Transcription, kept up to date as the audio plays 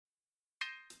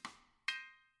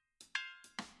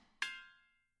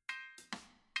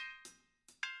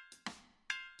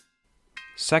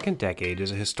Second Decade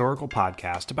is a historical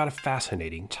podcast about a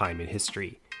fascinating time in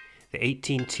history, the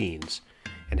 18 teens,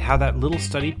 and how that little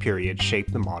studied period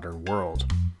shaped the modern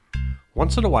world.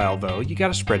 Once in a while, though, you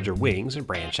gotta spread your wings and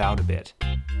branch out a bit.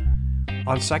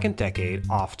 On Second Decade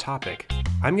Off Topic,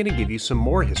 I'm going to give you some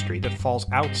more history that falls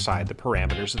outside the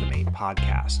parameters of the main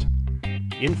podcast.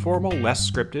 Informal, less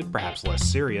scripted, perhaps less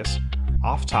serious,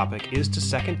 Off Topic is to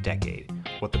Second Decade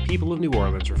what the people of New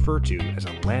Orleans refer to as a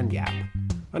lagniappe,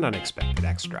 an unexpected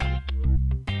extra.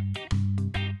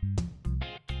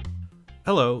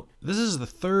 Hello, this is the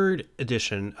third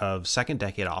edition of Second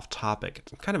Decade Off Topic.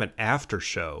 It's kind of an after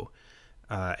show,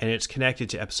 and it's connected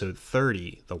to episode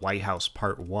 30, The White House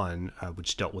Part 1,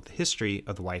 which dealt with the history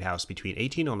of the White House between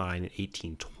 1809 and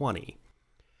 1820.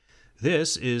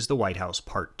 This is The White House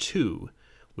Part 2,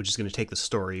 which is going to take the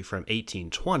story from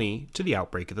 1820 to the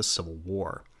outbreak of the Civil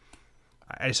War.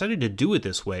 I decided to do it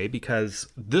this way because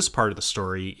this part of the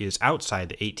story is outside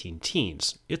the 18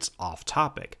 teens. It's off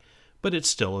topic, but it's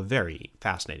still a very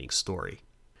fascinating story.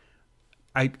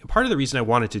 Part of the reason I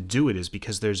wanted to do it is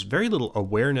because there's very little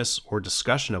awareness or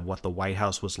discussion of what the White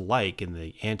House was like in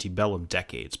the antebellum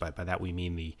decades. By that we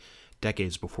mean the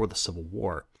decades before the Civil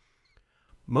War.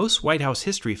 Most White House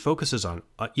history focuses on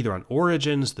either on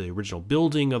origins, the original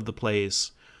building of the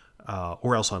place,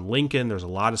 or else on Lincoln. There's a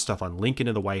lot of stuff on Lincoln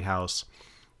in the White House,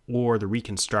 or the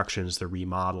reconstructions, the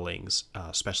remodelings,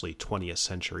 especially 20th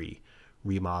century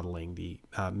remodeling, the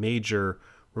major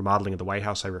remodeling of the White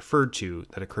House I referred to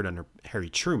that occurred under Harry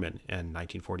Truman in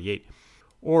 1948,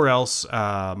 or else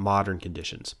modern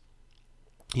conditions,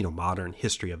 modern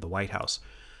history of the White House.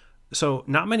 So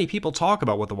not many people talk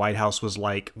about what the White House was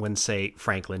like when, say,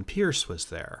 Franklin Pierce was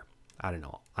there. I don't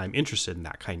know. I'm interested in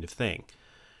that kind of thing.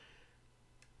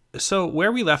 So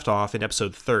where we left off in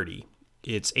episode 30,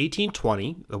 it's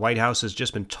 1820. The White House has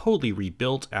just been totally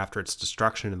rebuilt after its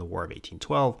destruction in the War of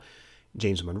 1812.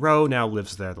 James Monroe now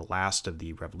lives there, the last of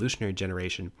the Revolutionary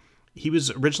generation. He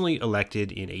was originally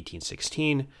elected in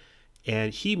 1816,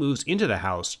 and he moves into the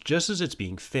House just as it's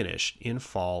being finished in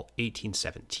fall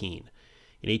 1817.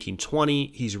 In 1820,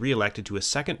 he's reelected to a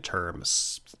second term,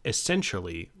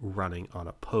 essentially running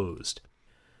unopposed.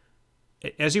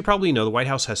 As you probably know, the White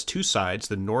House has two sides.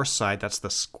 The north side, that's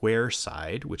the square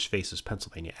side, which faces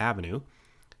Pennsylvania Avenue,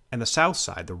 and the south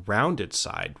side, the rounded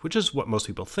side, which is what most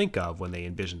people think of when they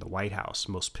envision the White House.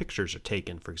 Most pictures are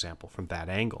taken, for example, from that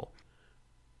angle.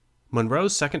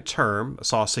 Monroe's second term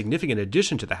saw a significant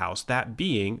addition to the House, that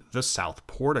being the south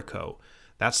portico.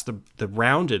 That's the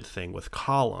rounded thing with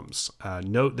columns.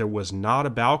 Note there was not a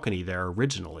balcony there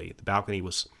originally. The balcony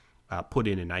was put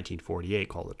in 1948,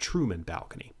 called the Truman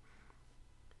Balcony.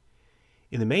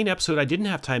 In the main episode, I didn't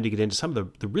have time to get into some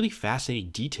of the really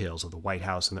fascinating details of the White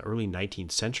House in the early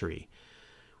 19th century.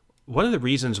 One of the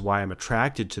reasons why I'm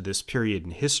attracted to this period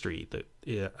in history,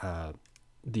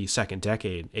 the second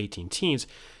decade, 18 teens,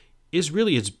 is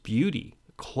really its beauty.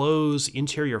 Clothes,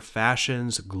 interior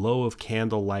fashions, glow of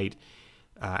candlelight,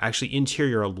 actually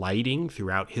interior lighting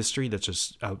throughout history. That's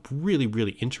just a really,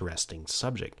 really interesting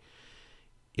subject.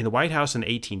 In the White House in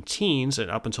the 18 teens and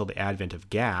up until the advent of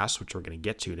gas, which we're going to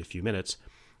get to in a few minutes,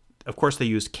 of course they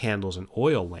used candles and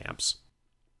oil lamps.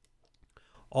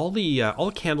 All the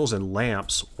candles and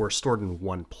lamps were stored in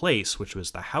one place, which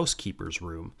was the housekeeper's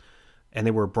room, and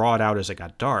they were brought out as it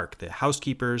got dark. The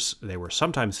housekeepers, they were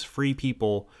sometimes free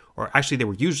people, or actually they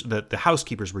were usually the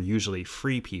housekeepers were usually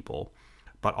free people,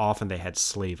 but often they had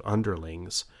slave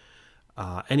underlings.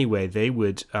 Anyway, they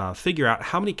would figure out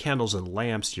how many candles and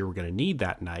lamps you were going to need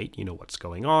that night. You know what's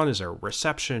going on. Is there a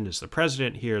reception? Is the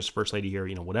president here? Is the first lady here?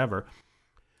 Whatever.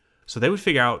 So they would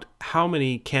figure out how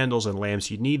many candles and lamps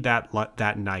you'd need that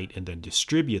night and then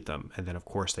distribute them. And then, of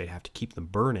course, they'd have to keep them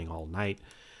burning all night.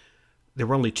 There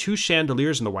were only 2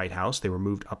 chandeliers in the White House. They were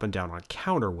moved up and down on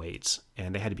counterweights,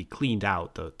 and they had to be cleaned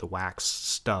out. The wax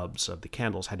stubs of the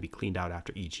candles had to be cleaned out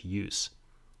after each use.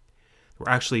 There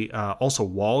were actually also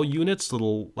wall units,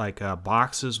 little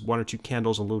boxes, 1 or 2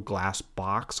 candles, a little glass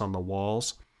box on the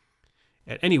walls.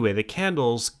 And anyway, the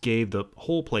candles gave the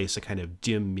whole place a kind of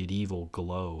dim medieval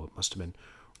glow. It must have been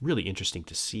really interesting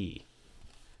to see.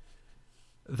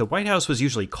 The White House was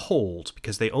usually cold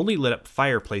because they only lit up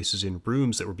fireplaces in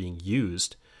rooms that were being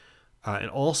used.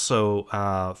 And also,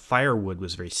 firewood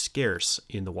was very scarce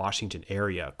in the Washington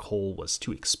area. Coal was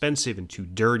too expensive and too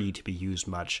dirty to be used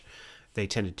much. They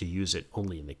tended to use it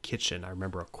only in the kitchen. I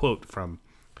remember a quote from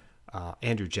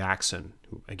Andrew Jackson,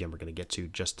 who, again, we're going to get to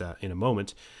just in a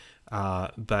moment.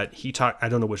 But he talked, I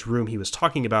don't know which room he was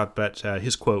talking about, but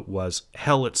his quote was,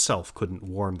 "Hell itself couldn't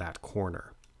warm that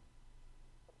corner."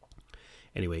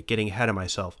 Anyway, getting ahead of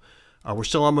myself. We're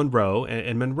still on Monroe,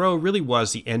 and Monroe really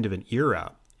was the end of an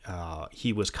era.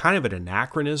 He was kind of an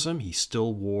anachronism. He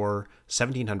still wore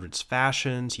 1700s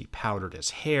fashions. He powdered his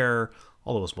hair,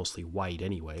 although it was mostly white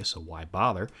anyway, so why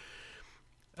bother?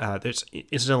 There's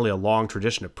incidentally a long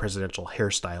tradition of presidential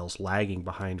hairstyles lagging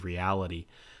behind reality.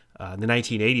 In the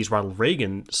 1980s, Ronald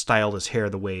Reagan styled his hair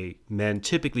the way men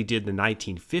typically did in the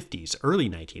 1950s, early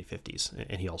 1950s,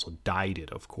 and he also dyed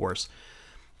it, of course.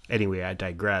 Anyway, I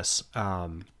digress.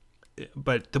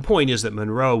 But the point is that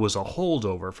Monroe was a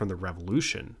holdover from the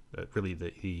Revolution, really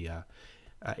the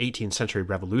 18th century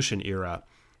Revolution era.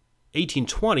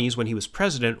 1820s, when he was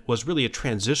president, was really a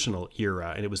transitional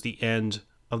era, and it was the end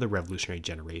of the revolutionary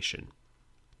generation.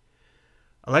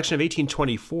 Election of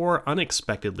 1824,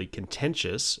 unexpectedly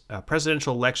contentious.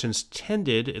 Presidential elections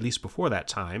tended, at least before that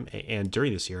time, and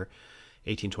during this year,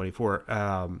 1824,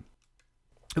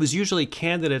 it was usually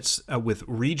candidates with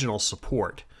regional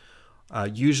support,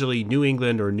 usually New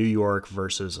England or New York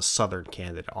versus a Southern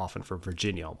candidate, often from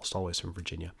Virginia, almost always from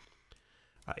Virginia.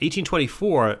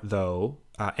 1824, though,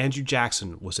 Andrew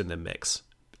Jackson was in the mix.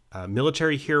 A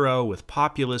military hero with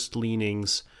populist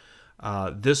leanings.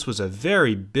 This was a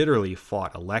very bitterly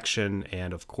fought election,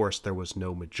 and of course there was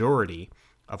no majority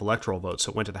of electoral votes,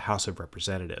 so it went to the House of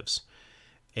Representatives.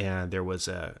 And there was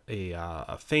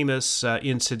a famous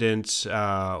incident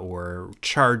or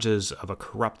charges of a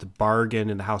corrupt bargain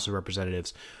in the House of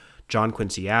Representatives. John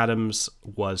Quincy Adams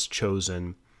was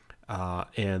chosen,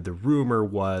 and the rumor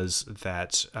was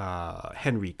that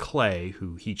Henry Clay,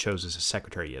 who he chose as his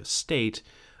Secretary of State,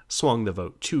 swung the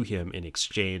vote to him in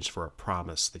exchange for a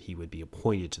promise that he would be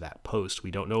appointed to that post. We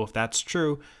don't know if that's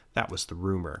true. That was the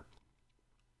rumor.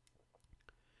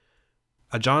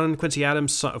 John Quincy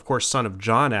Adams, of course, son of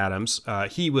John Adams,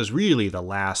 he was really the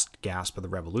last gasp of the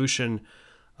Revolution,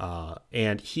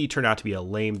 and he turned out to be a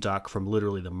lame duck from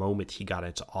literally the moment he got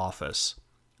into office.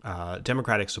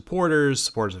 Democratic supporters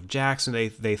of Jackson,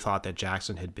 they thought that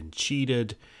Jackson had been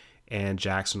cheated, and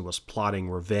Jackson was plotting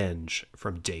revenge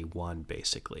from day one,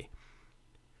 basically.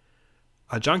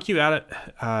 John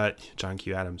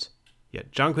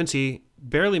Quincy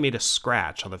barely made a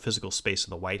scratch on the physical space of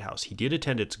the White House. He did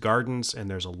attend its gardens, and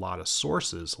there's a lot of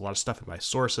stuff in my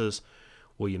sources,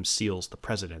 William Seals, The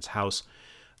President's House,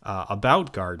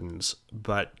 about gardens,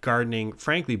 but gardening,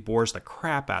 frankly, bores the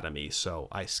crap out of me, so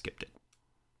I skipped it.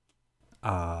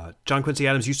 John Quincy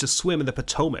Adams used to swim in the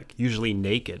Potomac, usually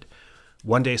naked.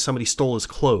 One day somebody stole his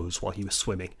clothes while he was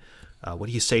swimming. What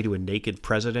do you say to a naked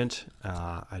president?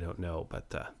 I don't know,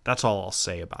 but that's all I'll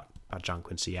say about John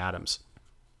Quincy Adams.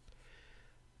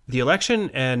 The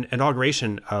election and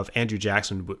inauguration of Andrew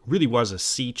Jackson really was a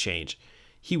sea change.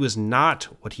 He was not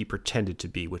what he pretended to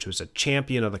be, which was a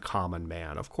champion of the common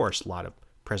man. Of course, a lot of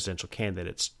presidential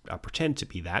candidates pretend to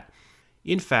be that.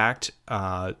 In fact,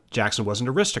 Jackson was an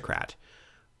aristocrat,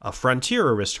 a frontier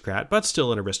aristocrat, but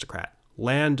still an aristocrat.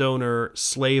 Landowner,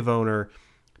 slave owner,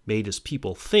 made his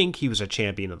people think he was a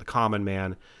champion of the common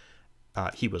man.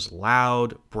 He was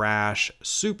loud, brash,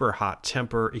 super hot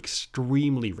temper,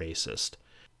 extremely racist.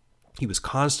 He was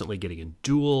constantly getting in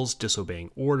duels,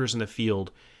 disobeying orders in the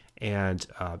field, and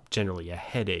generally a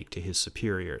headache to his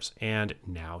superiors. And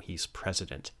now he's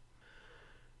president.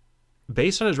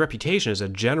 Based on his reputation as a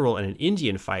general and an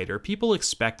Indian fighter, people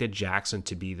expected Jackson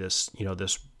to be this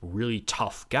really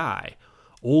tough guy.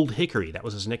 Old Hickory, that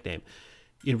was his nickname.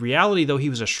 In reality, though, he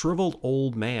was a shriveled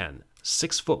old man.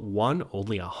 6'1",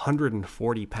 only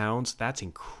 140 pounds. That's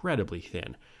incredibly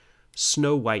thin.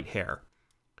 Snow white hair.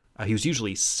 He was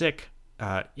usually sick.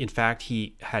 In fact,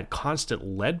 he had constant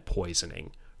lead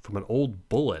poisoning from an old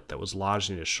bullet that was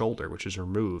lodged in his shoulder, which was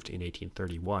removed in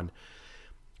 1831.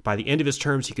 By the end of his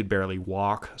terms, he could barely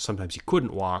walk. Sometimes he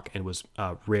couldn't walk and was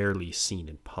rarely seen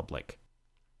in public.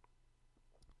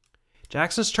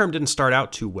 Jackson's term didn't start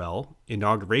out too well.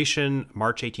 Inauguration,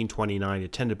 March 1829,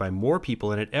 attended by more people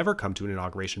than had ever come to an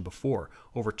inauguration before,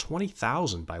 over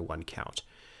 20,000 by one count.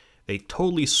 They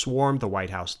totally swarmed the White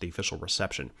House at the official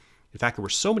reception. In fact, there were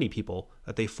so many people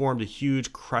that they formed a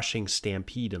huge crushing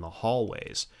stampede in the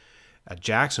hallways.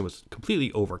 Jackson was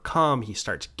completely overcome. He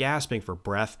starts gasping for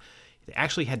breath. They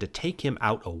actually had to take him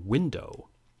out a window,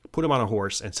 put him on a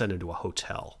horse, and send him to a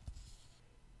hotel.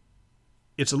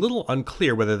 It's a little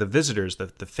unclear whether the visitors, the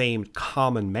famed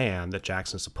common man that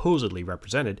Jackson supposedly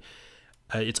represented,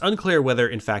 it's unclear whether,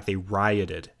 in fact, they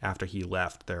rioted after he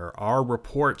left. There are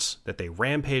reports that they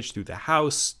rampaged through the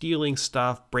house, stealing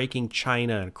stuff, breaking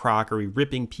china and crockery,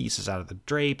 ripping pieces out of the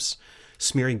drapes,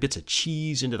 smearing bits of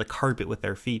cheese into the carpet with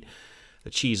their feet. The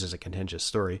cheese is a contentious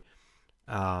story.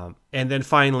 And then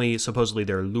finally, supposedly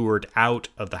they're lured out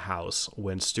of the house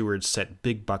when stewards set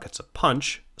big buckets of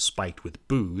punch, spiked with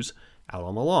booze, out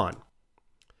on the lawn.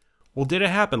 Well, did it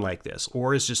happen like this?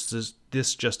 Or is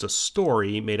this just a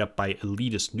story made up by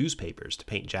elitist newspapers to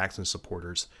paint Jackson's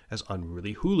supporters as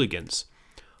unruly hooligans?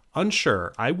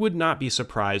 Unsure. I would not be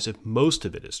surprised if most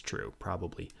of it is true.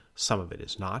 Probably some of it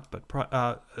is not,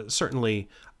 but certainly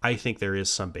I think there is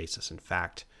some basis in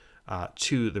fact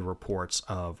to the reports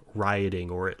of rioting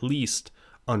or at least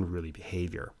unruly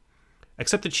behavior.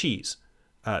 Except the cheese.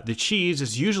 The cheese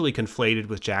is usually conflated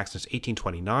with Jackson's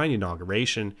 1829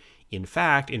 inauguration. In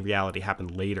fact, in reality,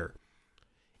 happened later.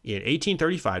 In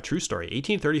 1835, true story,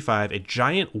 1835, a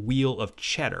giant wheel of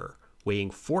cheddar weighing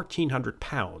 1,400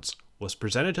 pounds was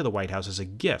presented to the White House as a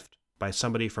gift by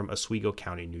somebody from Oswego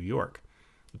County, New York.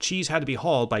 The cheese had to be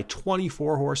hauled by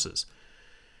 24 horses.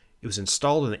 It was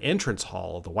installed in the entrance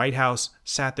hall of the White House,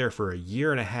 sat there for a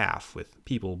year and a half with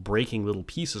people breaking little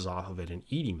pieces off of it and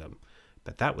eating them.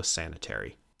 But that was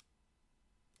sanitary.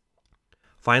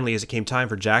 Finally, as it came time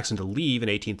for Jackson to leave in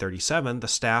 1837, the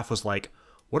staff was like,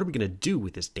 what are we going to do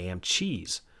with this damn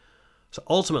cheese? So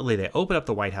ultimately, they opened up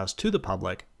the White House to the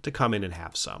public to come in and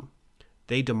have some.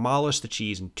 They demolished the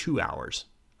cheese in 2 hours,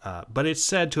 but it's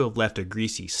said to have left a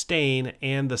greasy stain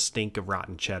and the stink of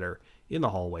rotten cheddar in the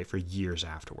hallway for years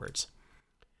afterwards.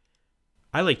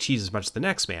 I like cheese as much as the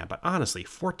next man, but honestly,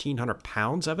 1,400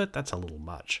 pounds of it? That's a little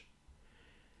much.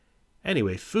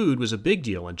 Anyway, food was a big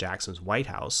deal in Jackson's White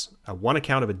House. One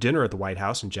account of a dinner at the White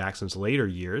House in Jackson's later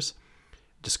years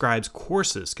describes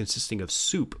courses consisting of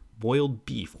soup, boiled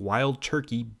beef, wild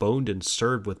turkey boned and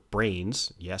served with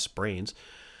brains, yes, brains,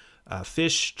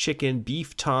 fish, chicken,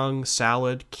 beef tongue,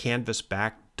 salad,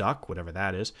 canvas-back duck, whatever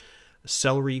that is,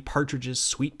 celery, partridges,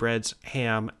 sweetbreads,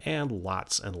 ham, and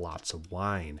lots of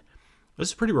wine. This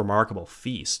is a pretty remarkable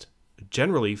feast.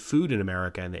 Generally, food in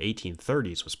America in the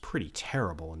 1830s was pretty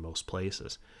terrible in most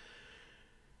places.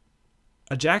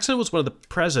 Jackson was one of the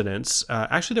presidents,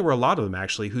 actually there were a lot of them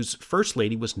actually, whose first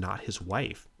lady was not his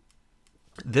wife.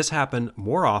 This happened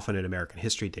more often in American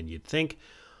history than you'd think,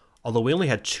 although we only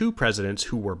had 2 presidents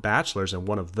who were bachelors, and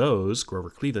one of those, Grover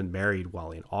Cleveland, married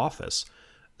while in office.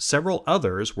 Several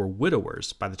others were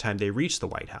widowers by the time they reached the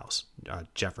White House,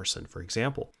 Jefferson, for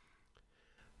example.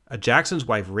 Jackson's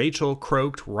wife Rachel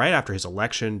croaked right after his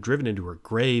election, driven into her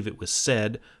grave, it was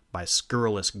said, by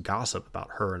scurrilous gossip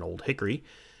about her and Old Hickory,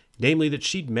 namely that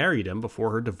she'd married him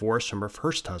before her divorce from her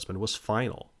first husband was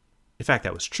final. In fact,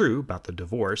 that was true about the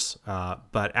divorce,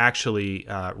 but actually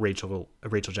Rachel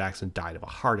Jackson died of a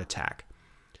heart attack.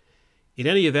 In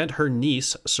any event, her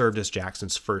niece served as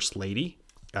Jackson's first lady,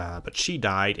 but she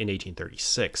died in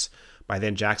 1836. By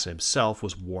then, Jackson himself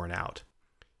was worn out.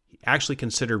 He actually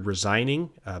considered resigning,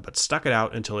 but stuck it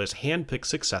out until his hand-picked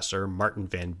successor, Martin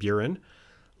Van Buren,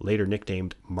 later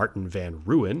nicknamed Martin Van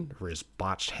Ruin for his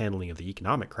botched handling of the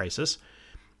economic crisis,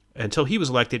 until he was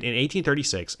elected in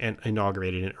 1836 and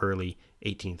inaugurated in early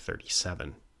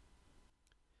 1837.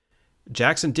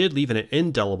 Jackson did leave an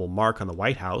indelible mark on the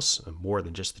White House, more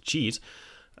than just the cheese.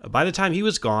 By the time he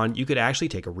was gone, you could actually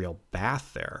take a real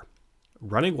bath there.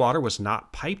 Running water was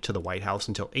not piped to the White House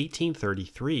until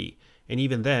 1833, and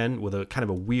even then with a kind of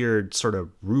a weird sort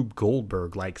of Rube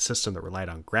Goldberg-like system that relied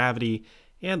on gravity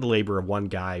and the labor of one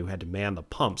guy who had to man the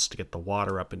pumps to get the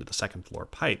water up into the second floor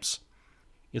pipes.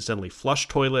 Incidentally, flush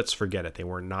toilets, forget it, they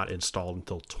were not installed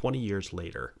until 20 years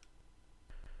later.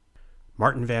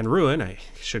 Martin Van Ruin, I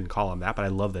shouldn't call him that, but I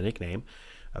love the nickname,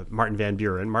 Martin Van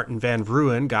Buren. Martin Van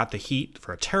Ruin got the heat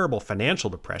for a terrible financial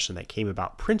depression that came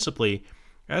about principally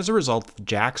as a result of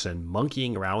Jackson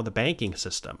monkeying around with the banking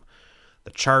system.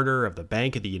 The charter of the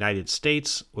Bank of the United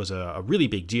States was a really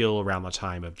big deal around the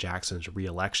time of Jackson's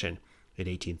re-election in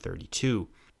 1832.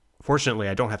 Fortunately,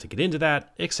 I don't have to get into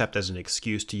that, except as an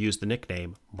excuse to use the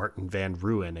nickname Martin Van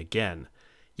Ruin again.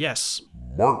 Yes,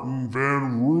 Martin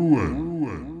Van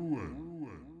Ruin.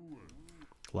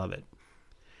 Love it.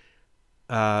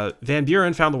 Van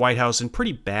Buren found the White House in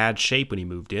pretty bad shape when he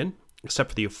moved in, except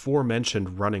for the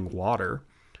aforementioned running water.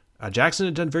 Jackson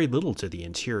had done very little to the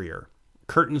interior.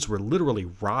 Curtains were literally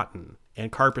rotten,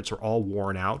 and carpets were all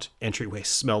worn out. Entryways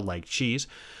smelled like cheese.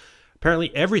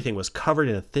 Apparently, everything was covered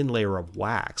in a thin layer of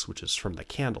wax, which is from the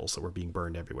candles that were being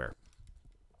burned everywhere.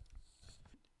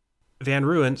 Van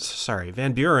Buren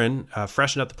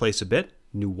freshened up the place a bit.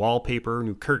 New wallpaper,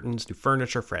 new curtains, new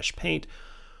furniture, fresh paint.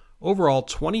 Overall,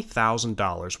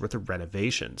 $20,000 worth of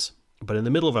renovations. But in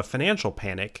the middle of a financial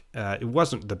panic, it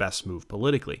wasn't the best move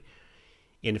politically.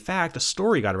 In fact, a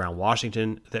story got around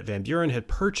Washington that Van Buren had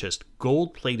purchased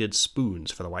gold-plated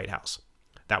spoons for the White House.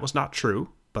 That was not true,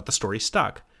 but the story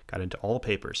stuck, got into all the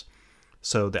papers.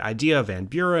 So the idea of Van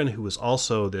Buren, who was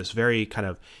also this very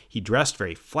he dressed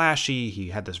very flashy, he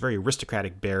had this very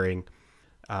aristocratic bearing,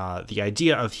 the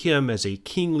idea of him as a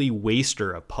kingly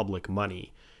waster of public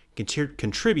money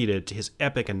contributed to his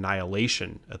epic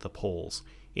annihilation at the polls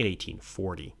in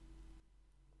 1840.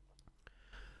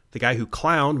 The guy who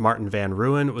clowned Martin Van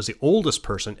Ruin was the oldest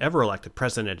person ever elected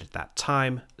president at that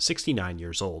time, 69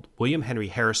 years old. William Henry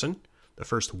Harrison, the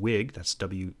first Whig, that's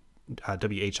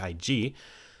W-H-I-G,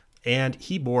 and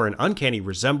he bore an uncanny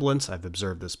resemblance, I've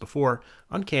observed this before,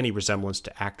 uncanny resemblance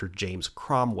to actor James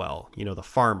Cromwell, the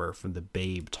farmer from the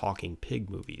Babe Talking Pig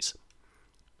movies.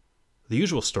 The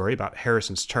usual story about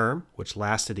Harrison's term, which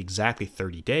lasted exactly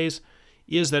 30 days,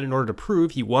 is that in order to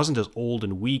prove he wasn't as old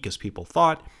and weak as people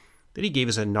thought, that he gave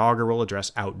his inaugural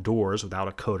address outdoors without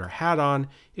a coat or hat on,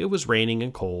 it was raining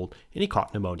and cold, and he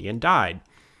caught pneumonia and died.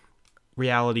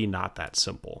 Reality not that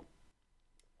simple.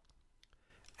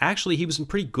 Actually, he was in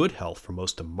pretty good health for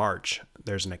most of March.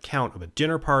 There's an account of a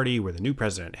dinner party where the new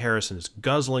President Harrison is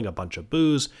guzzling a bunch of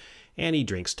booze, and he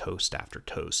drinks toast after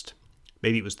toast.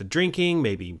 Maybe it was the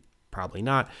drinking, probably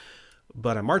not,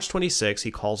 but on March 26,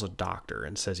 he calls a doctor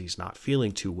and says he's not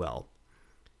feeling too well.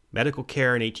 Medical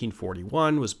care in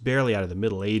 1841 was barely out of the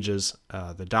Middle Ages.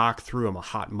 The doc threw him a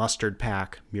hot mustard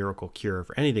pack, miracle cure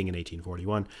for anything in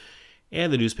 1841,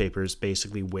 and the newspapers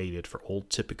basically waited for old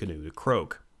Tippecanoe to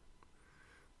croak.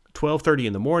 12:30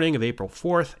 in the morning of April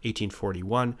 4th,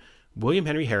 1841, William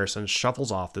Henry Harrison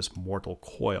shuffles off this mortal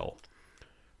coil.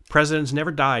 Presidents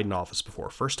never died in office before,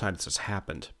 first time this has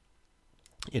happened.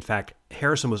 In fact,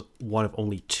 Harrison was one of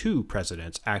only 2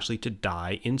 presidents actually to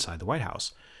die inside the White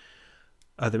House.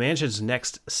 Of the mansion's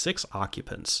next 6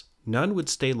 occupants, none would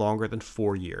stay longer than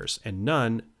 4 years, and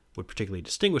none would particularly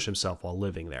distinguish himself while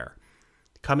living there.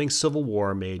 The coming Civil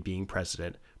War made being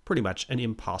president pretty much an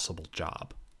impossible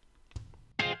job.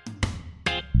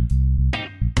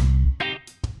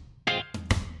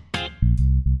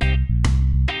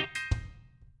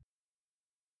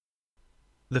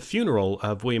 The funeral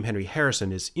of William Henry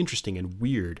Harrison is interesting and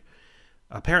weird.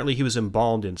 Apparently he was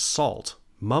embalmed in salt,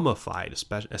 mummified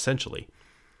essentially.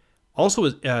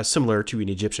 Also similar to an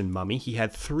Egyptian mummy, he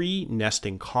had 3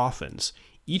 nesting coffins,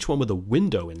 each one with a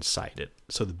window inside it,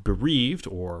 so the bereaved,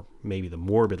 or maybe the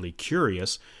morbidly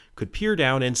curious, could peer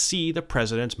down and see the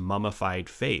president's mummified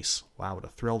face. Wow, what a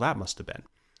thrill that must have been.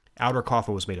 Outer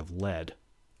coffin was made of lead.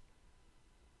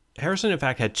 Harrison, in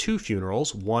fact, had 2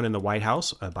 funerals, one in the White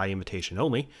House, by invitation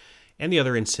only, and the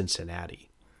other in Cincinnati.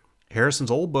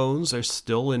 Harrison's old bones are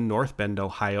still in North Bend,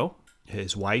 Ohio.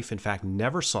 His wife, in fact,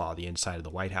 never saw the inside of the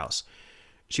White House.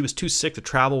 She was too sick to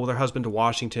travel with her husband to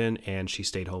Washington, and she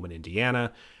stayed home in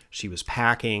Indiana. She was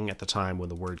packing at the time when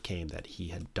the word came that he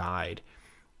had died.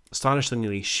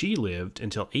 Astonishingly, she lived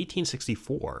until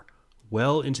 1864,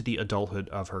 well into the adulthood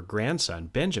of her grandson,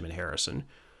 Benjamin Harrison,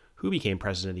 who became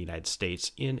President of the United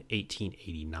States in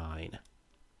 1889.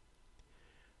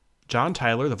 John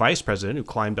Tyler, the vice president who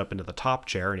climbed up into the top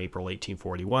chair in April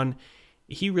 1841,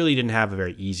 he really didn't have a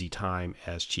very easy time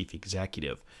as chief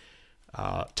executive.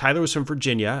 Tyler was from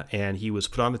Virginia, and he was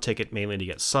put on the ticket mainly to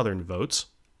get Southern votes.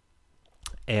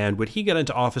 And when he got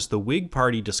into office, the Whig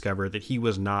Party discovered that he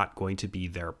was not going to be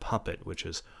their puppet, which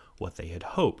is what they had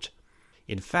hoped.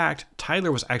 In fact,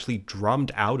 Tyler was actually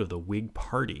drummed out of the Whig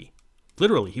Party.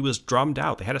 Literally, he was drummed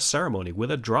out. They had a ceremony with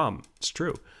a drum. It's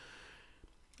true.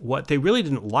 What they really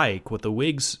didn't like, what the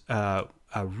Whigs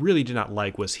really did not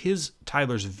like, was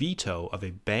Tyler's veto of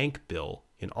a bank bill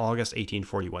in August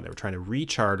 1841. They were trying to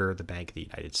recharter the Bank of the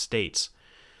United States,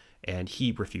 and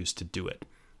he refused to do it.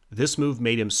 This move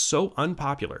made him so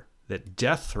unpopular that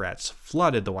death threats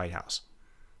flooded the White House.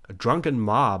 A drunken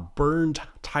mob burned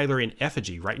Tyler in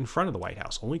effigy right in front of the White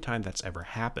House, only time that's ever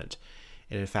happened.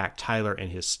 And in fact, Tyler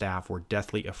and his staff were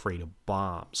deathly afraid of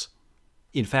bombs.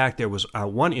 In fact, there was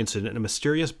one incident, a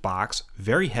mysterious box,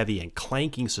 very heavy and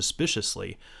clanking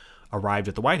suspiciously, arrived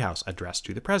at the White House, addressed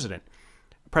to the president.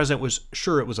 The president was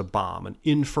sure it was a bomb, an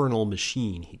infernal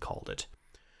machine, he called it.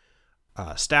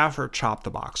 A staffer chopped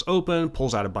the box open,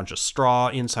 pulls out a bunch of straw.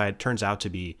 Inside turns out to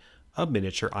be a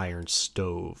miniature iron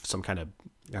stove, some kind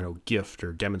of gift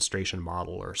or demonstration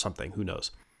model or something, who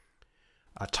knows.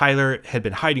 Tyler had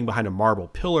been hiding behind a marble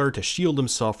pillar to shield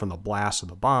himself from the blast of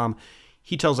the bomb.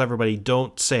 He tells everybody,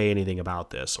 don't say anything about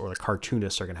this, or the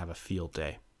cartoonists are going to have a field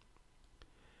day.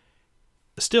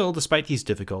 Still, despite these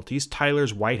difficulties,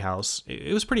 Tyler's White House,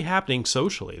 it was pretty happening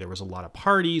socially. There was a lot of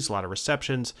parties, a lot of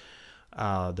receptions.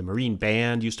 The Marine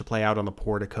Band used to play out on the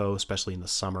portico, especially in the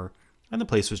summer, and the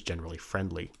place was generally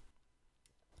friendly.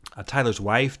 Tyler's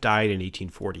wife died in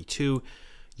 1842.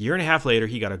 A year and a half later,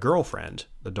 he got a girlfriend,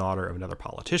 the daughter of another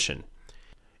politician.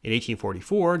 In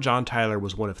 1844, John Tyler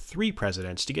was one of 3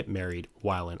 presidents to get married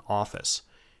while in office.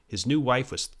 His new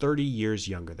wife was 30 years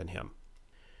younger than him.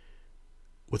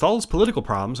 With all his political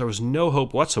problems, there was no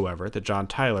hope whatsoever that John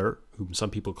Tyler, whom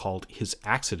some people called his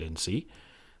accidency,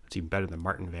 that's even better than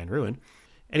Martin Van Ruin.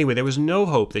 Anyway, there was no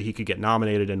hope that he could get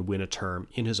nominated and win a term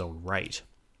in his own right.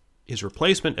 His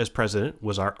replacement as president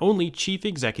was our only chief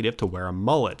executive to wear a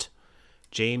mullet,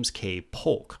 James K.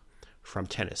 Polk. From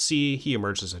Tennessee, he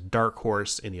emerged as a dark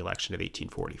horse in the election of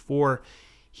 1844.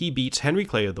 He beats Henry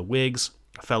Clay of the Whigs,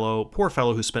 a poor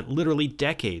fellow who spent literally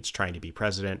decades trying to be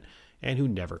president and who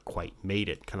never quite made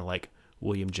it, kind of like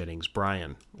William Jennings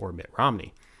Bryan or Mitt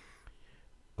Romney.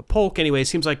 Polk, anyway,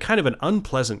 seems like kind of an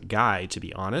unpleasant guy, to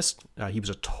be honest. He was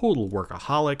a total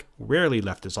workaholic, rarely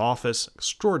left his office,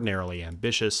 extraordinarily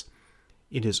ambitious.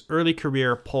 In his early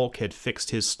career, Polk had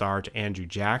fixed his star to Andrew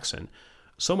Jackson,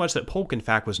 so much that Polk, in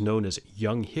fact, was known as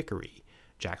Young Hickory.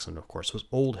 Jackson, of course, was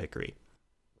Old Hickory.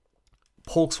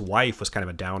 Polk's wife was kind of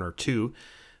a downer, too.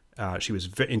 She was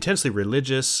intensely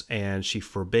religious, and she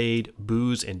forbade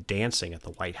booze and dancing at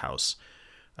the White House.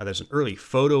 There's an early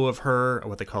photo of her,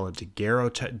 what they call a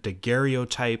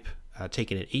daguerreotype,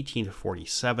 taken in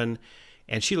 1847,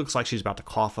 and she looks like she's about to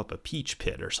cough up a peach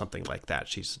pit or something like that.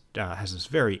 She has this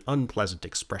very unpleasant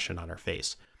expression on her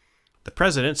face. The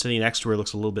president sitting next to her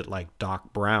looks a little bit like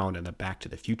Doc Brown in the Back to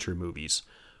the Future movies.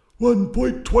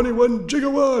 1.21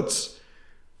 gigawatts!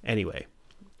 Anyway,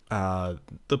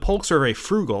 the Polks are very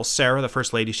frugal. Sarah, the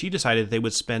first lady, she decided they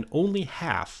would spend only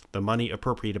half the money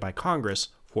appropriated by Congress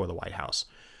for the White House.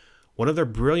 One of their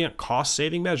brilliant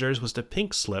cost-saving measures was to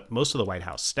pink slip most of the White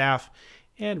House staff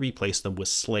and replace them with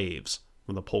slaves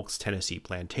from the Polk's Tennessee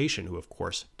plantation, who, of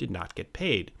course, did not get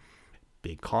paid.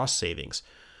 Big cost savings.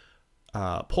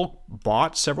 Polk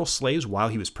bought several slaves while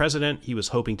he was president. He was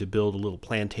hoping to build a little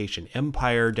plantation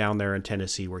empire down there in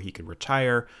Tennessee where he could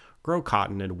retire, grow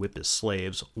cotton, and whip his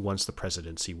slaves once the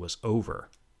presidency was over.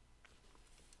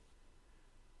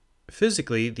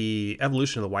 Physically, the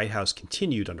evolution of the White House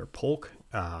continued under Polk.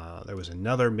 There was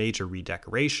another major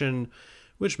redecoration,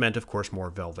 which meant, of course, more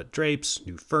velvet drapes,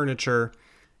 new furniture,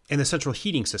 and the central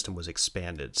heating system was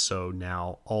expanded, so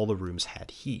now all the rooms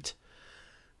had heat.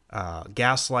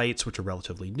 Gas lights, which are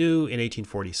relatively new, in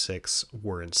 1846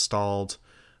 were installed.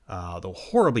 Though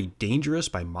horribly dangerous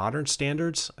by modern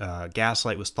standards,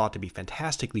 gaslight was thought to be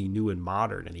fantastically new and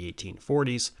modern in the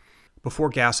 1840s. Before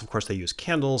gas, of course, they used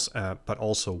candles, but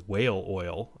also whale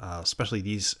oil, especially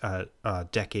these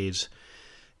decades,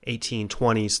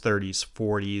 1820s, 30s,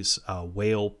 40s.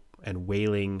 Whale and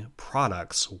whaling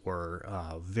products were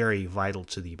very vital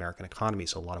to the American economy,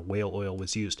 so a lot of whale oil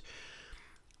was used.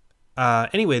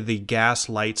 Anyway, the gas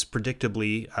lights,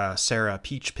 predictably, Sarah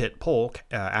Peach Pit Polk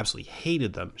absolutely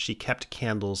hated them. She kept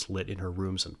candles lit in her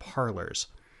rooms and parlors.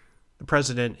 The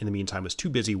president, in the meantime, was too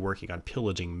busy working on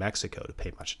pillaging Mexico to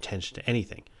pay much attention to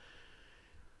anything.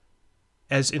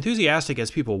 As enthusiastic as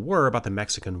people were about the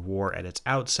Mexican War at its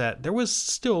outset, there was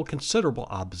still considerable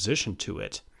opposition to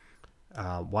it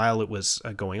while it was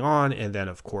going on, and then,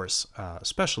 of course,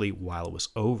 especially while it was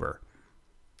over.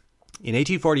 In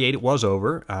 1848, it was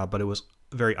over, but it was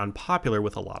very unpopular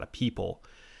with a lot of people.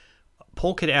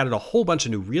 Polk had added a whole bunch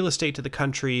of new real estate to the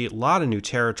country, a lot of new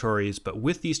territories, but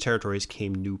with these territories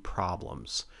came new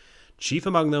problems. Chief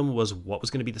among them was what was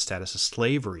going to be the status of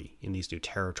slavery in these new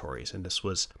territories, and this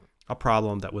was a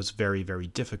problem that was very, very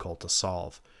difficult to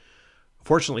solve.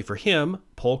 Fortunately for him,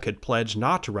 Polk had pledged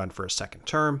not to run for a second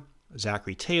term.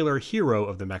 Zachary Taylor, hero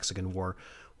of the Mexican War,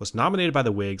 was nominated by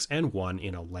the Whigs and won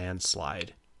in a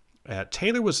landslide.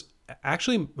 Taylor was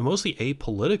actually mostly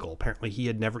apolitical. Apparently, he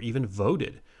had never even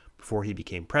voted before he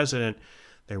became president.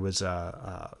 There was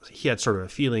he had sort of a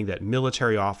feeling that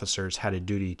military officers had a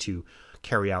duty to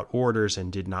carry out orders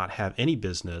and did not have any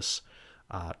business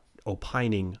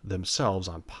opining themselves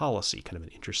on policy. Kind of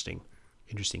an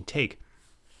interesting take.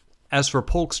 As for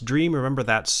Polk's dream, remember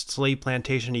that slave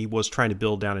plantation he was trying to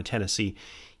build down in Tennessee?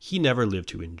 He never lived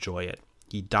to enjoy it.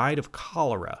 He died of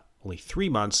cholera only 3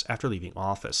 months after leaving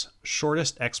office,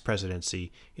 shortest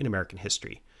ex-presidency in American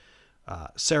history.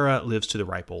 Sarah lives to the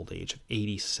ripe old age of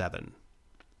 87.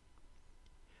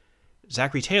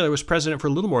 Zachary Taylor was president for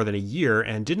a little more than a year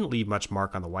and didn't leave much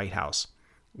mark on the White House.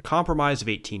 The Compromise of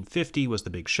 1850 was the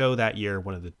big show that year,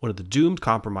 one of the doomed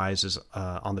compromises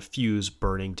on the fuse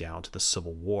burning down to the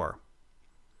Civil War.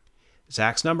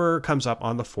 Zach's number comes up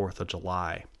on the 4th of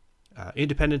July.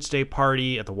 Independence Day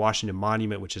party at the Washington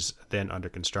Monument, which is then under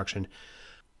construction.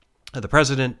 The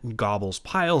president gobbles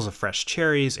piles of fresh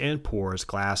cherries and pours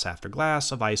glass after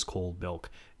glass of ice-cold milk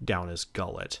down his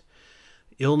gullet.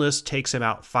 Illness takes him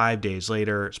out 5 days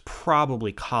later. It's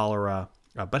probably cholera.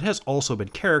 but has also been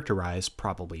characterized,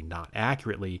 probably not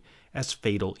accurately, as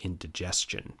fatal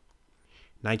indigestion.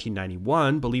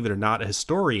 1991, believe it or not, a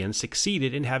historian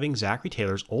succeeded in having Zachary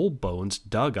Taylor's old bones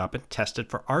dug up and tested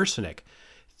for arsenic.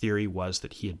 Theory was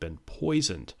that he had been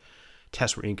poisoned.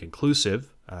 Tests were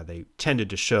inconclusive. They tended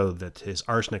to show that his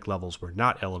arsenic levels were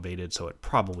not elevated, so it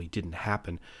probably didn't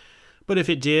happen. But if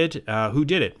it did, who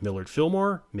did it? Millard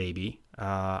Fillmore? Maybe.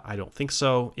 I don't think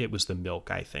so. It was the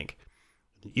milk, I think.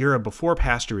 The era before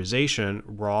pasteurization,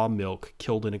 raw milk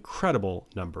killed an incredible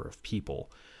number of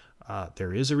people.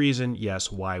 There is a reason,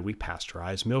 yes, why we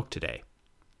pasteurize milk today.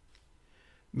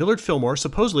 Millard Fillmore,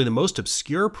 supposedly the most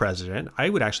obscure president, I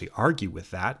would actually argue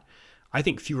with that. I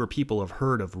think fewer people have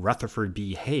heard of Rutherford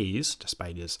B. Hayes,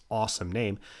 despite his awesome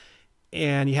name.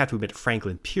 And you have to admit,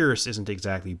 Franklin Pierce isn't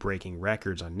exactly breaking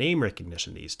records on name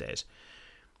recognition these days.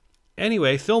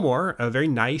 Anyway, Fillmore, a very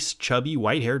nice, chubby,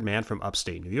 white-haired man from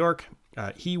upstate New York,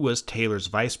 he was Taylor's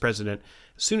vice president.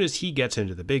 As soon as he gets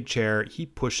into the big chair, he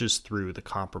pushes through the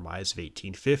Compromise of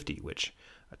 1850, which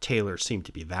Taylor seemed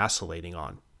to be vacillating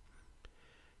on.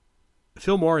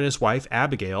 Fillmore and his wife,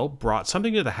 Abigail, brought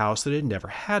something to the house that it had never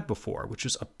had before, which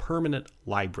was a permanent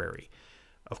library.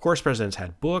 Of course, presidents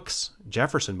had books.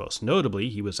 Jefferson, most notably,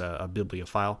 he was a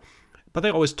bibliophile, but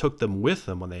they always took them with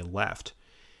them when they left.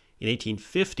 In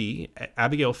 1850,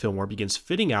 Abigail Fillmore begins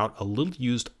fitting out a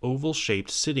little-used oval-shaped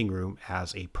sitting room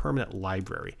as a permanent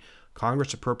library.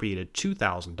 Congress appropriated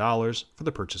 $2,000 for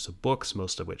the purchase of books,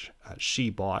 most of which she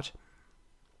bought.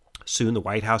 Soon, the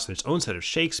White House had its own set of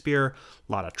Shakespeare,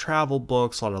 a lot of travel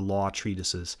books, a lot of law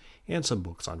treatises, and some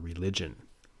books on religion.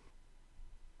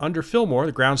 Under Fillmore,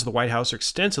 the grounds of the White House are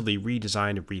extensively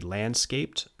redesigned and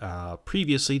re-landscaped.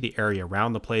 Previously, the area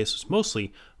around the place was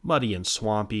mostly muddy and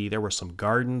swampy. There were some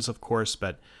gardens, of course,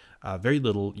 but very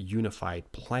little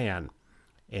unified plan.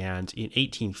 And in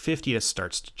 1850, this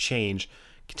starts to change,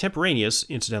 contemporaneous,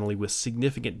 incidentally, with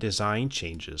significant design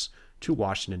changes to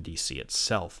Washington, D.C.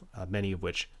 itself, many of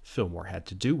which Fillmore had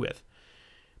to do with.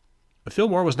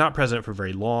 Fillmore was not president for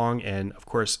very long, and of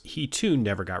course, he too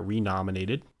never got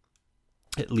renominated,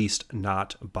 at least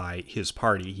not by his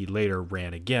party. He later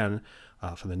ran again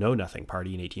for the Know Nothing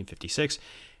Party in 1856.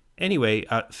 Anyway,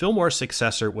 Fillmore's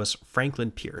successor was Franklin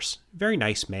Pierce. Very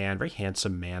nice man, very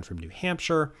handsome man from New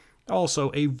Hampshire, also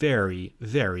a very,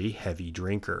 very heavy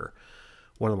drinker.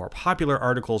 One of the more popular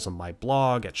articles on my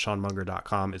blog at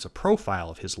seanmunger.com is a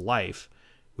profile of his life,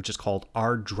 which is called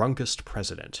Our Drunkest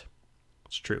President.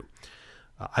 It's true.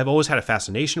 I've always had a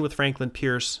fascination with Franklin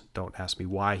Pierce. Don't ask me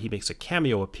why. He makes a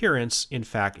cameo appearance, in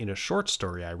fact, in a short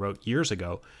story I wrote years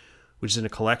ago, which is in a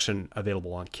collection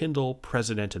available on Kindle,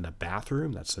 President in the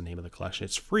Bathroom. That's the name of the collection.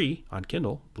 It's free on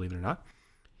Kindle, believe it or not.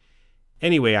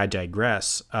 Anyway, I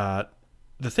digress.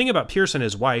 The thing about Pierce and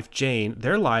his wife, Jane,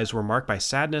 their lives were marked by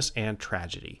sadness and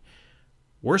tragedy.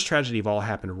 Worst tragedy of all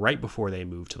happened right before they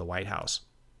moved to the White House.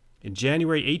 In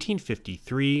January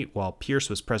 1853, while Pierce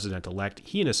was president-elect,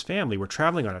 he and his family were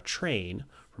traveling on a train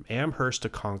from Amherst to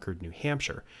Concord, New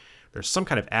Hampshire. There's some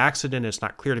kind of accident. It's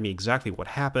not clear to me exactly what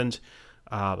happened,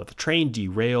 but the train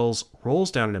derails,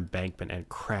 rolls down an embankment, and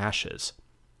crashes.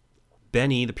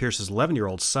 Benny, the Pierce's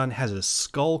 11-year-old son, has his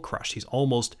skull crushed. He's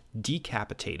almost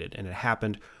decapitated, and it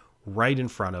happened right in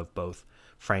front of both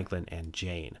Franklin and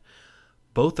Jane.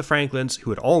 Both the Franklins,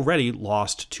 who had already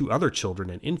lost 2 other children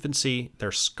in infancy,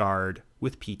 they're scarred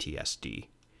with PTSD.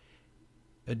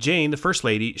 Jane, the First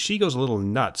Lady, she goes a little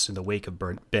nuts in the wake of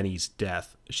Benny's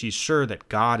death. She's sure that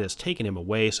God has taken him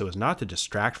away so as not to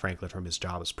distract Franklin from his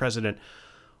job as president.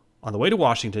 On the way to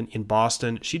Washington, in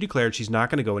Boston, she declared she's not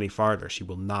going to go any farther. She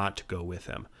will not go with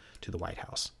him to the White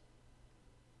House.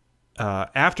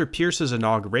 After Pierce's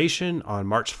inauguration on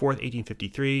March 4th,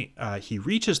 1853, he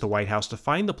reaches the White House to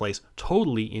find the place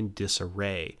totally in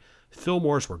disarray.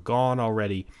 Fillmores were gone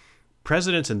already.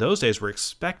 Presidents in those days were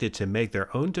expected to make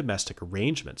their own domestic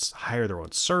arrangements, hire their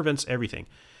own servants, everything.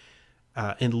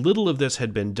 And little of this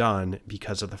had been done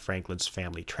because of the Franklin's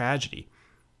family tragedy.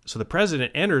 So the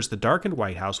president enters the darkened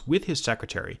White House with his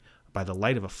secretary by the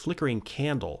light of a flickering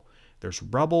candle. There's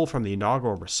rubble from the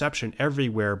inaugural reception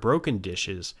everywhere, broken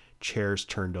dishes, chairs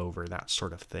turned over, that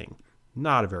sort of thing.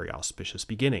 Not a very auspicious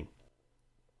beginning.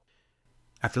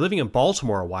 After living in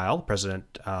Baltimore a while,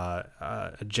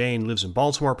 Jane lives in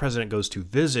Baltimore. President goes to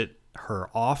visit her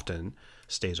often,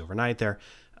 stays overnight there.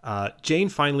 Jane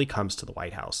finally comes to the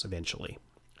White House eventually.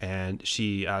 And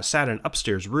she sat in an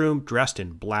upstairs room, dressed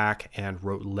in black, and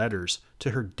wrote letters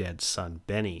to her dead son,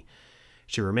 Benny.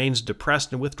 She remains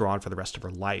depressed and withdrawn for the rest of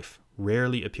her life,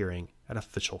 rarely appearing at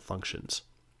official functions.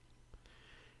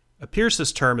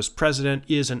 Pierce's term as president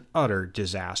is an utter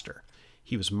disaster.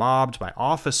 He was mobbed by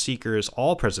office seekers.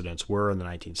 All presidents were in the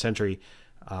 19th century,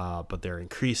 but they're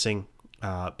increasing.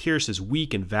 Pierce is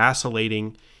weak and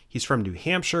vacillating. He's from New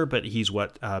Hampshire, but he's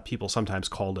what people sometimes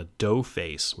called a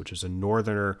doughface, which is a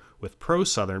northerner with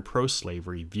pro-Southern,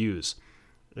 pro-slavery views.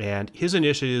 And his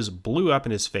initiatives blew up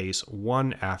in his face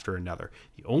one after another.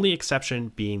 The only exception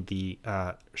being the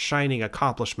shining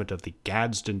accomplishment of the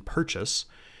Gadsden Purchase,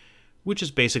 which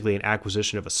is basically an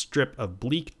acquisition of a strip of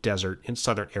bleak desert in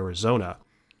southern Arizona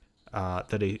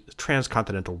that a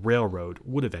transcontinental railroad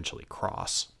would eventually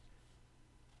cross.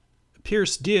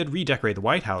 Pierce did redecorate the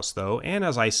White House, though, and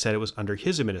as I said, it was under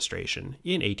his administration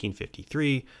in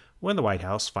 1853 when the White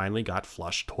House finally got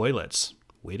flush toilets.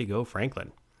 Way to go,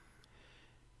 Franklin.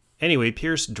 Anyway,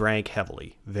 Pierce drank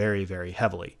heavily, very, very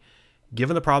heavily.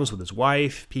 Given the problems with his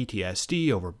wife,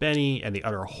 PTSD over Benny, and the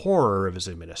utter horror of his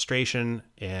administration,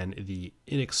 and the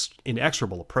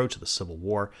inexorable approach to the Civil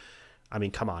War, I mean,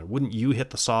 come on, wouldn't you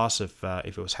hit the sauce if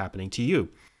it was happening to you?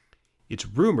 It's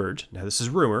rumored, now this is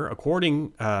rumor,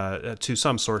 according to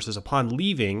some sources, upon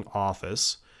leaving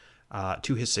office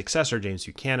to his successor, James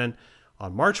Buchanan,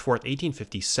 on March 4th,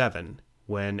 1857,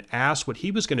 when asked what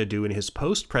he was going to do in his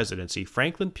post-presidency,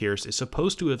 Franklin Pierce is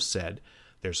supposed to have said,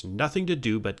 "There's nothing to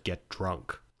do but get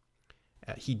drunk."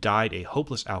 He died a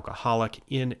hopeless alcoholic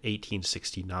in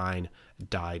 1869,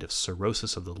 died of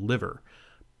cirrhosis of the liver.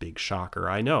 Big shocker,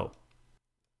 I know.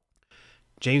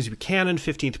 James Buchanan,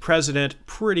 15th president,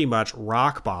 pretty much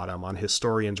rock bottom on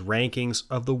historians' rankings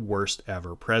of the worst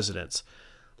ever presidents.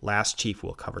 Last chief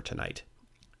we'll cover tonight.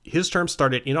 His term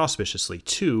started inauspiciously,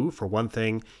 too. For one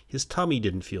thing, his tummy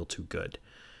didn't feel too good.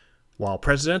 While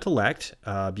president-elect,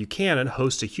 Buchanan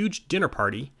hosts a huge dinner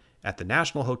party at the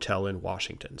National Hotel in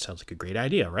Washington. Sounds like a great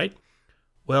idea, right?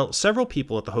 Well, several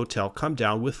people at the hotel come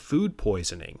down with food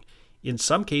poisoning, in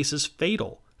some cases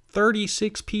fatal.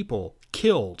 36 people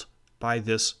killed by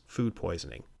this food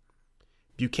poisoning.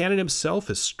 Buchanan himself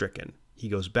is stricken. He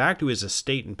goes back to his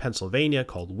estate in Pennsylvania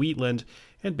called Wheatland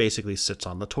and basically sits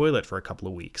on the toilet for a couple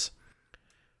of weeks.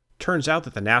 Turns out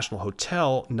that the National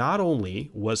Hotel not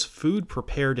only was food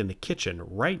prepared in the kitchen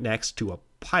right next to a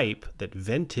pipe that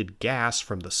vented gas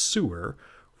from the sewer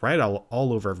right all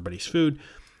over everybody's food,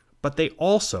 but they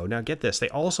also, now get this, they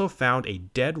also found a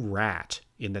dead rat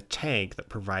in the tank that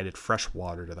provided fresh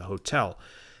water to the hotel.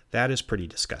 That is pretty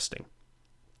disgusting.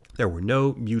 There were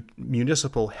no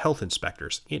municipal health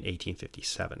inspectors in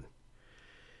 1857.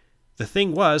 The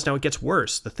thing was, now it gets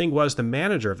worse, the thing was the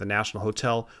manager of the National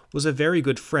Hotel was a very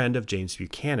good friend of James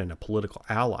Buchanan, a political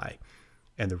ally.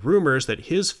 And the rumors that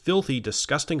his filthy,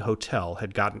 disgusting hotel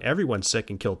had gotten everyone sick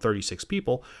and killed 36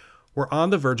 people were on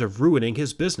the verge of ruining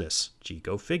his business. Gee,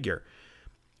 go figure.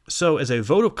 So as a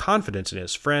vote of confidence in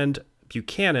his friend,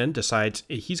 Buchanan decides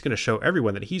he's going to show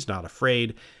everyone that he's not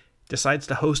afraid, decides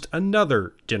to host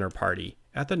another dinner party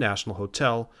at the National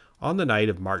Hotel on the night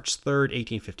of March 3rd,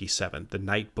 1857, the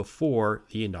night before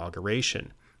the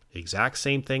inauguration. The exact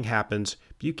same thing happens.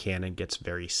 Buchanan gets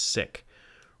very sick.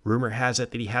 Rumor has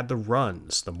it that he had the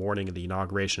runs the morning of the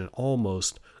inauguration and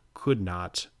almost could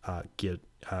not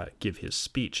give his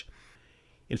speech.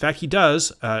 In fact, he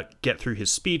does get through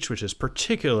his speech, which is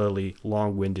particularly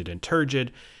long-winded and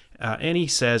turgid, and he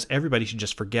says everybody should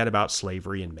just forget about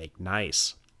slavery and make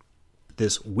nice.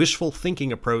 This wishful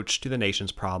thinking approach to the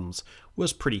nation's problems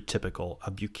was pretty typical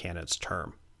of Buchanan's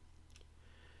term.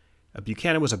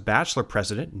 Buchanan was a bachelor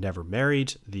president, never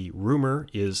married. The rumor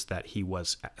is that he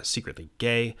was secretly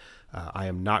gay. I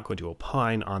am not going to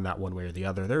opine on that one way or the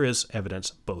other. There is evidence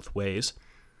both ways.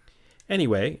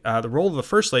 Anyway, the role of the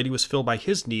First Lady was filled by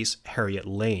his niece, Harriet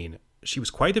Lane. She was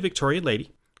quite a Victorian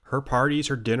lady. Her parties,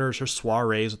 her dinners, her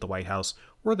soirees at the White House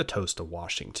were the toast of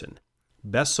Washington.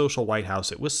 Best social White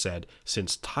House, it was said,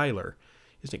 since Tyler.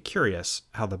 Isn't it curious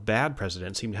how the bad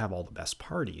presidents seem to have all the best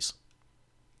parties?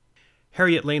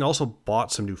 Harriet Lane also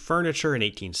bought some new furniture in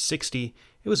 1860.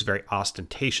 It was very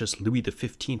ostentatious Louis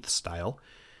XV style.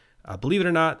 Believe it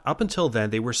or not, up until then,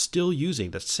 they were still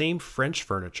using the same French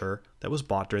furniture that was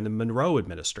bought during the Monroe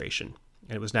administration.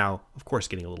 And it was now, of course,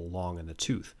 getting a little long in the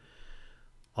tooth.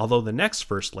 Although the next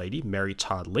First Lady, Mary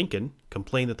Todd Lincoln,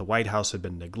 complained that the White House had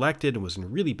been neglected and was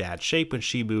in really bad shape when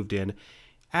she moved in,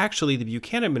 actually the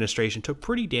Buchanan administration took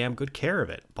pretty damn good care of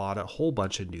it, bought a whole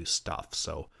bunch of new stuff.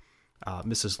 So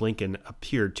Mrs. Lincoln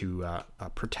appeared to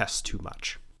protest too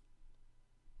much.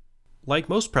 Like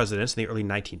most presidents in the early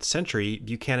 19th century,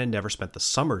 Buchanan never spent the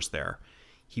summers there.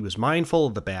 He was mindful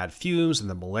of the bad fumes and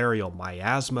the malarial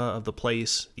miasma of the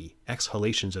place, the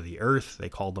exhalations of the earth, they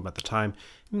called them at the time,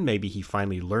 and maybe he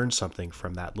finally learned something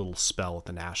from that little spell at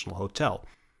the National Hotel.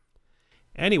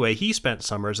 Anyway, he spent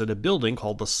summers at a building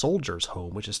called the Soldiers'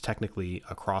 Home, which is technically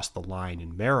across the line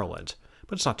in Maryland,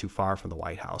 but it's not too far from the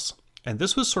White House. And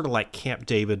this was sort of like Camp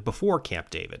David before Camp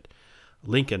David.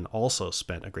 Lincoln also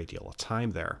spent a great deal of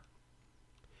time there.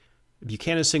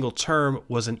 Buchanan's single term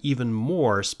was an even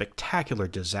more spectacular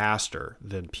disaster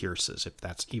than Pierce's, if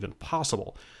that's even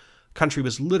possible. The country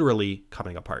was literally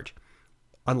coming apart.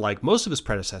 Unlike most of his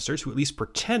predecessors, who at least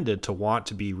pretended to want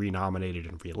to be renominated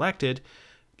and reelected,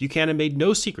 Buchanan made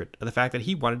no secret of the fact that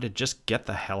he wanted to just get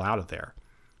the hell out of there.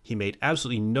 He made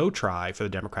absolutely no try for the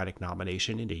Democratic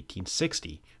nomination in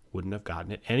 1860. Wouldn't have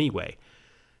gotten it anyway.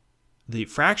 The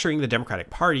fracturing the Democratic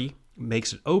Party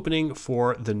makes an opening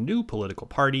for the new political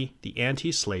party, the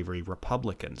anti-slavery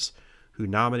Republicans, who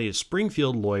nominated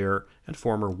Springfield lawyer and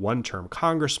former one-term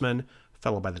congressman, a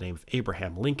fellow by the name of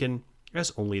Abraham Lincoln,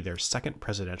 as only their second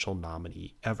presidential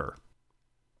nominee ever.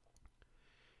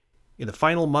 In the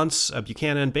final months,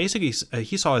 Buchanan basically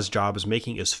he saw his job as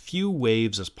making as few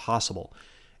waves as possible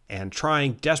and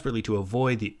trying desperately to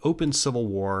avoid the open civil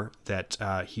war that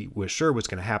he was sure was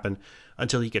going to happen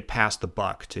until he could pass the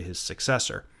buck to his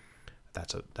successor.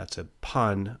 That's a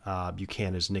pun.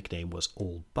 Buchanan's nickname was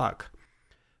Old Buck.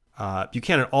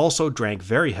 Buchanan also drank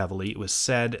very heavily. It was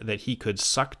said that he could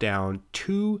suck down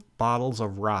 2 bottles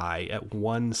of rye at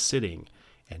one sitting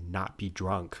and not be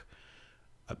drunk.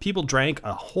 People drank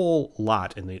a whole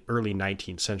lot in the early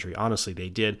 19th century. Honestly, they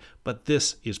did, but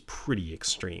this is pretty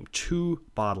extreme. 2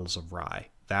 bottles of rye.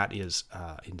 That is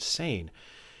insane.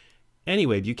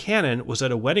 Anyway, Buchanan was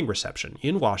at a wedding reception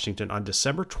in Washington on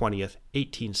December 20th,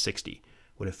 1860,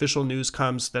 when official news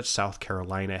comes that South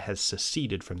Carolina has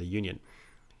seceded from the Union.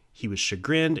 He was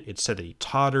chagrined. It said that he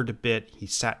tottered a bit. He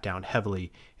sat down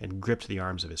heavily and gripped the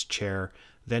arms of his chair.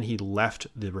 Then he left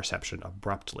the reception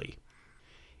abruptly.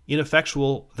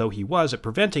 Ineffectual though he was at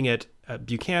preventing it,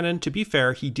 Buchanan, to be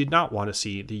fair, he did not want to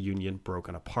see the Union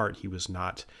broken apart. He was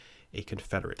not a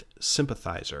Confederate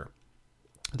sympathizer.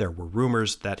 There were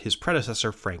rumors that his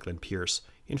predecessor, Franklin Pierce,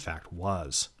 in fact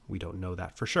was. We don't know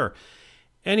that for sure.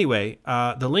 Anyway,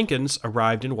 the Lincolns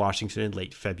arrived in Washington in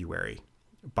late February.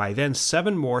 By then,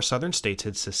 7 more southern states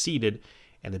had seceded,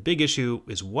 and the big issue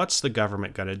is what's the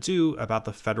government going to do about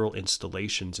the federal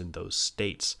installations in those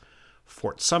states?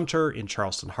 Fort Sumter in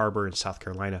Charleston Harbor in South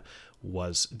Carolina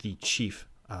was the chief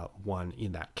one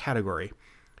in that category.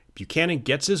 Buchanan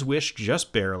gets his wish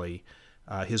just barely.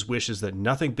 His wish is that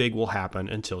nothing big will happen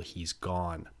until he's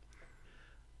gone.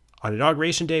 On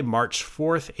Inauguration Day, March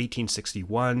 4th,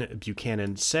 1861,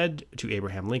 Buchanan said to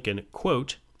Abraham Lincoln,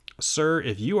 quote, "Sir,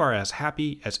 if you are as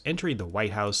happy as entering the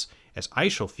White House as I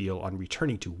shall feel on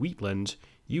returning to Wheatland,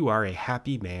 you are a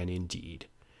happy man indeed."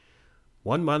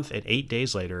 1 month and 8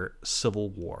 days later, Civil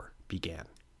War began.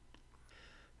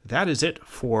 That is it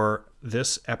for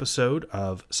this episode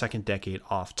of Second Decade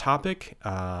Off Topic.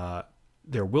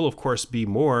 There will, of course, be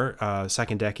more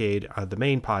Second Decade, the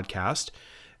main podcast,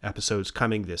 episodes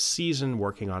coming this season,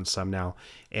 working on some now.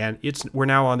 And we're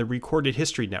now on the Recorded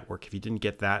History Network. If you didn't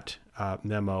get that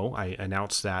memo, I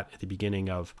announced that at the beginning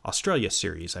of Australia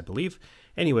series, I believe.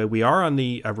 Anyway, we are on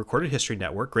the Recorded History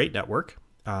Network, great network.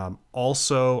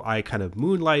 Also, I kind of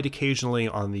moonlight occasionally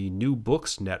on the New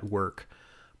Books Network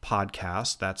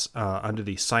podcast. That's under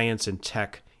the Science and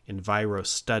Tech Enviro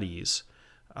Studies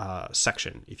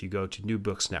section. If you go to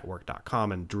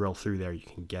newbooksnetwork.com and drill through there, you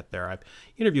can get there. I've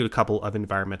interviewed a couple of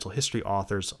environmental history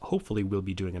authors. Hopefully, we'll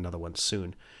be doing another one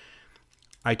soon.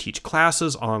 I teach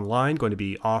classes online, going to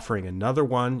be offering another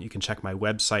one. You can check my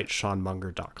website,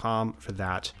 seanmunger.com, for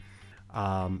that.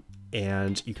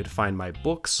 And you could find my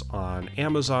books on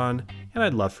Amazon, and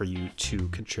I'd love for you to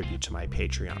contribute to my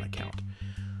Patreon account.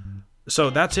 So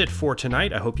that's it for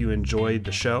tonight. I hope you enjoyed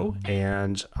the show,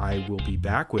 and I will be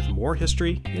back with more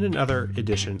history in another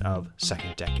edition of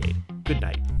Second Decade. Good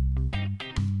night.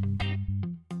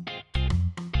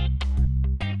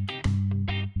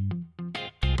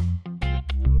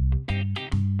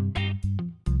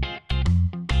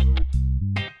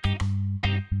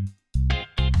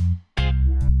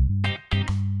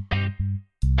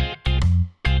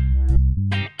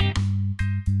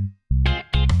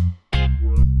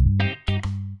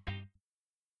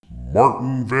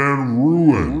 Martin Van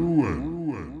Ruin.